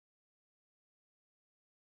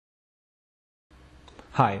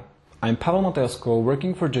Hi, I'm Pavel Mateosko,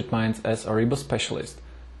 working for JetMinds as a Ariba specialist.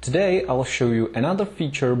 Today I'll show you another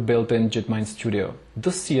feature built in JetMinds Studio, the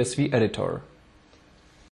CSV Editor.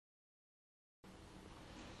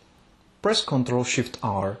 Press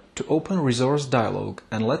Ctrl-Shift-R to open Resource dialog,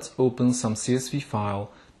 and let's open some CSV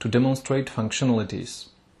file to demonstrate functionalities.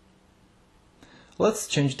 Let's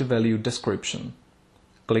change the value description.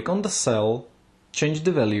 Click on the cell, change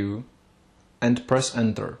the value, and press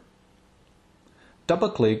Enter.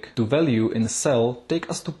 Double-click to value in cell take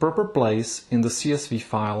us to proper place in the CSV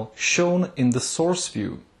file shown in the source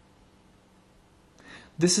view.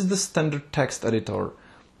 This is the standard text editor,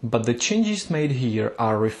 but the changes made here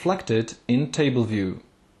are reflected in table view.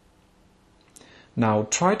 Now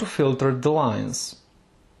try to filter the lines.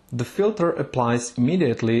 The filter applies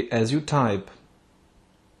immediately as you type.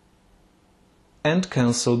 And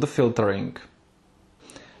cancel the filtering.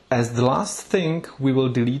 As the last thing, we will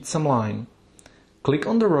delete some line. Click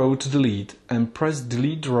on the row to delete and press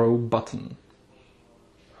Delete Row button.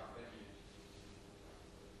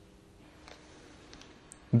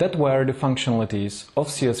 That were the functionalities of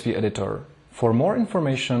CSV Editor. For more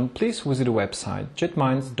information, please visit the website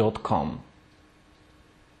jetminds.com.